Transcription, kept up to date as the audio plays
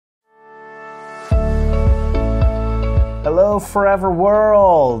Hello, Forever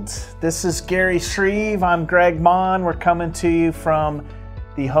World. This is Gary Shreeve. I'm Gregg Maughan. We're coming to you from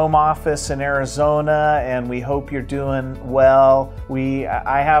the home office in Arizona, and we hope you're doing well.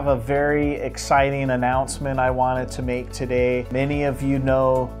 I have a very exciting announcement I wanted to make today. Many of you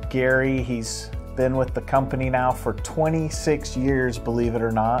know Gary. He's been with the company now for 26 years, believe it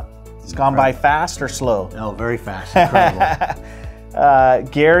or not. It's gone by fast or slow? Oh, very fast. Incredible.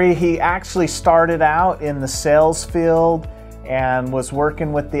 Gary, he actually started out in the sales field and was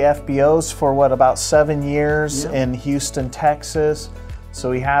working with the FBOs for about 7 years in Houston, Texas.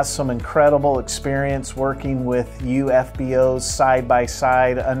 So he has some incredible experience working with you FBOs side by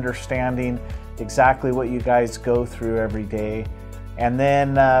side, understanding exactly what you guys go through every day. And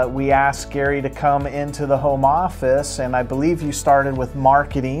then we asked Gary to come into the home office, and I believe you started with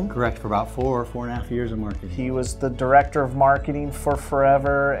marketing. Correct, for about 4.5 years of marketing. He was the director of marketing for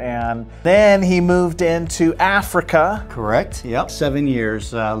Forever, and then he moved into Africa. Correct, yep. 7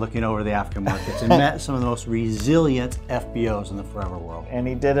 years looking over the African markets and met some of the most resilient FBOs in the Forever world. And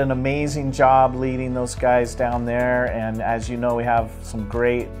he did an amazing job leading those guys down there, and as you know, we have some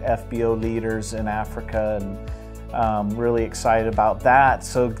great FBO leaders in Africa, and really excited about that.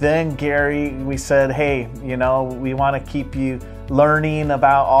 So then Gary, we said, hey, you know, we want to keep you learning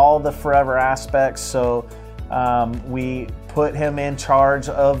about all the Forever aspects. So we put him in charge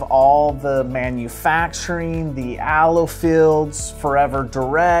of all the manufacturing, the aloe fields, Forever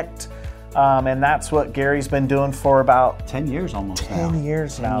Direct. And that's what Gary's been doing for about 10 years almost 10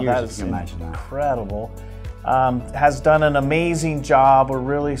 years now. 10 years, that is if you can imagine that. Incredible. Has done an amazing job. We're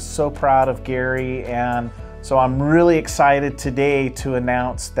really so proud of Gary, and so I'm really excited today to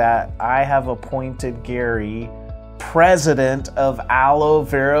announce that I have appointed Gary President of Aloe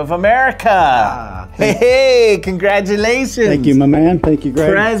Vera of America. Hey, congratulations. Thank you, my man. Thank you,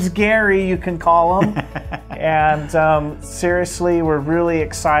 Greg. Pres Gary, you can call him. And seriously, we're really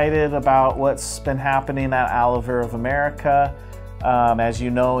excited about what's been happening at Aloe Vera of America. As you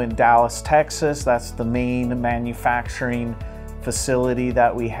know, in Dallas, Texas, that's the main manufacturing facility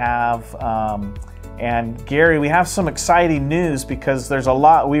that we have. And Gary, we have some exciting news because there's a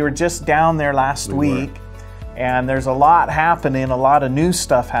lot. We were just down there last week, and there's a lot happening, a lot of new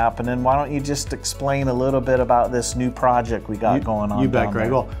stuff happening. Why don't you just explain a little bit about this new project we got going on? You bet,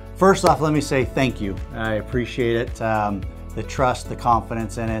 Greg. Well, first off, let me say thank you. I appreciate it, the trust, the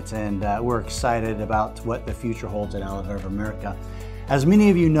confidence in it, and we're excited about what the future holds at Aloe Vera of America. As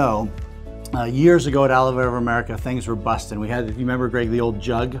many of you know, years ago at Aloe Vera of America, things were busting. We had, if you remember, Greg, the old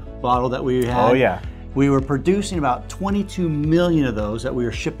jug bottle that we had. Oh, yeah. We were producing about 22 million of those that we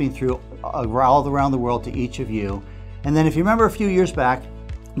were shipping through all around the world to each of you. And then if you remember a few years back,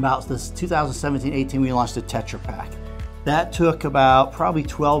 about this 2017-18, we launched a Tetra Pak. That took about probably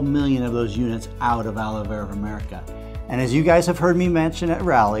 12 million of those units out of Aloe Vera of America. And as you guys have heard me mention at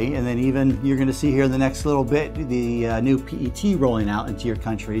Rally, and then even you're going to see here in the next little bit, the new PET rolling out into your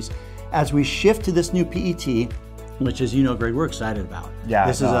countries, as we shift to this new PET, which, as you know, Greg, we're excited about. Yeah,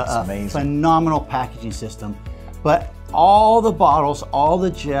 this is a amazing, phenomenal packaging system. But all the bottles, all the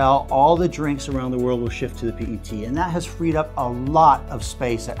gel, all the drinks around the world will shift to the PET, and that has freed up a lot of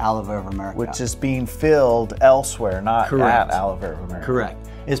space at Aloe Vera of America. Which is being filled elsewhere, not at Aloe Vera of America. Correct.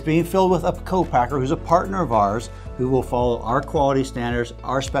 It's being filled with a co-packer who's a partner of ours who will follow our quality standards,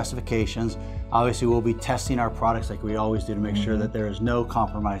 our specifications. Obviously, we'll be testing our products like we always do to make sure that there is no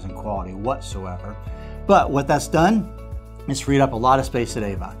compromise in quality whatsoever. But what that's done is freed up a lot of space at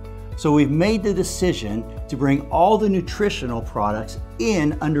AVA. So we've made the decision to bring all the nutritional products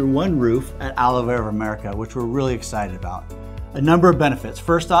in under one roof at Aloe Vera of America, which we're really excited about. A number of benefits.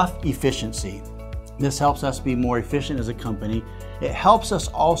 First off, efficiency. This helps us be more efficient as a company. It helps us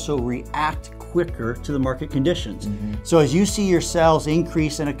also react quicker to the market conditions. So as you see your sales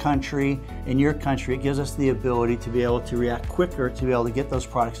increase in your country, it gives us the ability to be able to react quicker, to be able to get those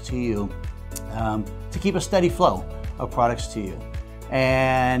products to you, to keep a steady flow of products to you.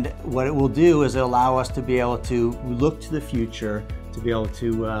 And what it will do is it'll allow us to be able to look to the future, to be able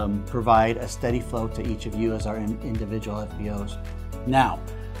to provide a steady flow to each of you as our individual FBOs. Now,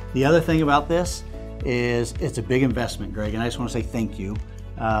 the other thing about this is it's a big investment, Greg, and I just want to say thank you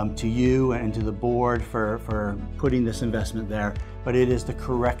to you and to the board for putting this investment there, but it is the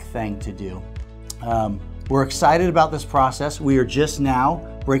correct thing to do. We're excited about this process. We are just now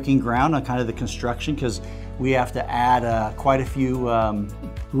breaking ground on kind of the construction because we have to add quite a few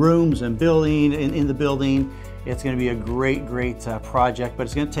rooms and building in the building. It's going to be a great project, but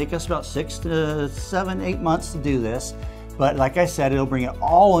it's going to take us about 6 to 7, 8 months to do this. But like I said, it'll bring it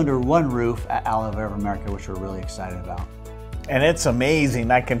all under one roof at Aloe Vera of America, which we're really excited about. And it's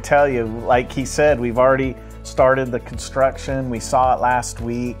amazing, I can tell you. Like he said, we've already started the construction. We saw it last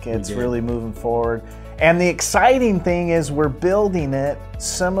week. It's really moving forward. And the exciting thing is we're building it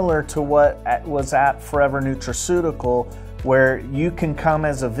similar to what was at Forever Nutraceutical, where you can come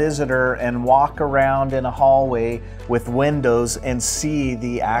as a visitor and walk around in a hallway with windows and see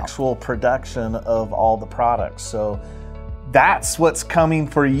the actual production of all the products. So that's what's coming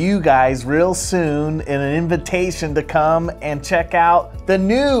for you guys real soon, in an invitation to come and check out the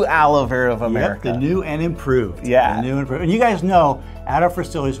new Aloe Vera of America. Yep, the new and improved. Yeah. The new and improved. And you guys know, at our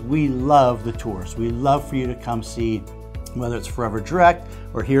facilities, we love the tours. We love for you to come see, whether it's Forever Direct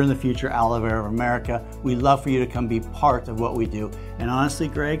or here in the future, Aloe Vera of America. We love for you to come be part of what we do. And honestly,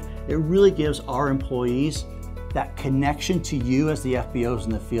 Greg, it really gives our employees that connection to you as the FBOs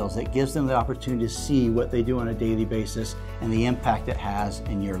in the fields. It gives them the opportunity to see what they do on a daily basis and the impact it has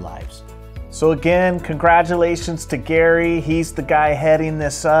in your lives. So again, congratulations to Gary. He's the guy heading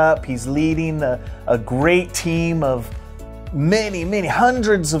this up. He's leading a great team of many,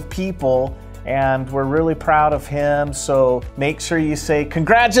 hundreds of people, and we're really proud of him. So make sure you say,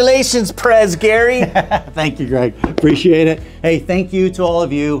 congratulations, Prez Gary. Thank you, Greg. Appreciate it. Hey, thank you to all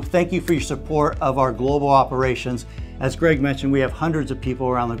of you. Thank you for your support of our global operations. As Greg mentioned, we have hundreds of people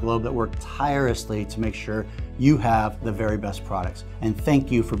around the globe that work tirelessly to make sure you have the very best products. And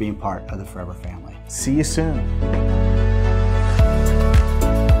thank you for being part of the Forever family. See you soon.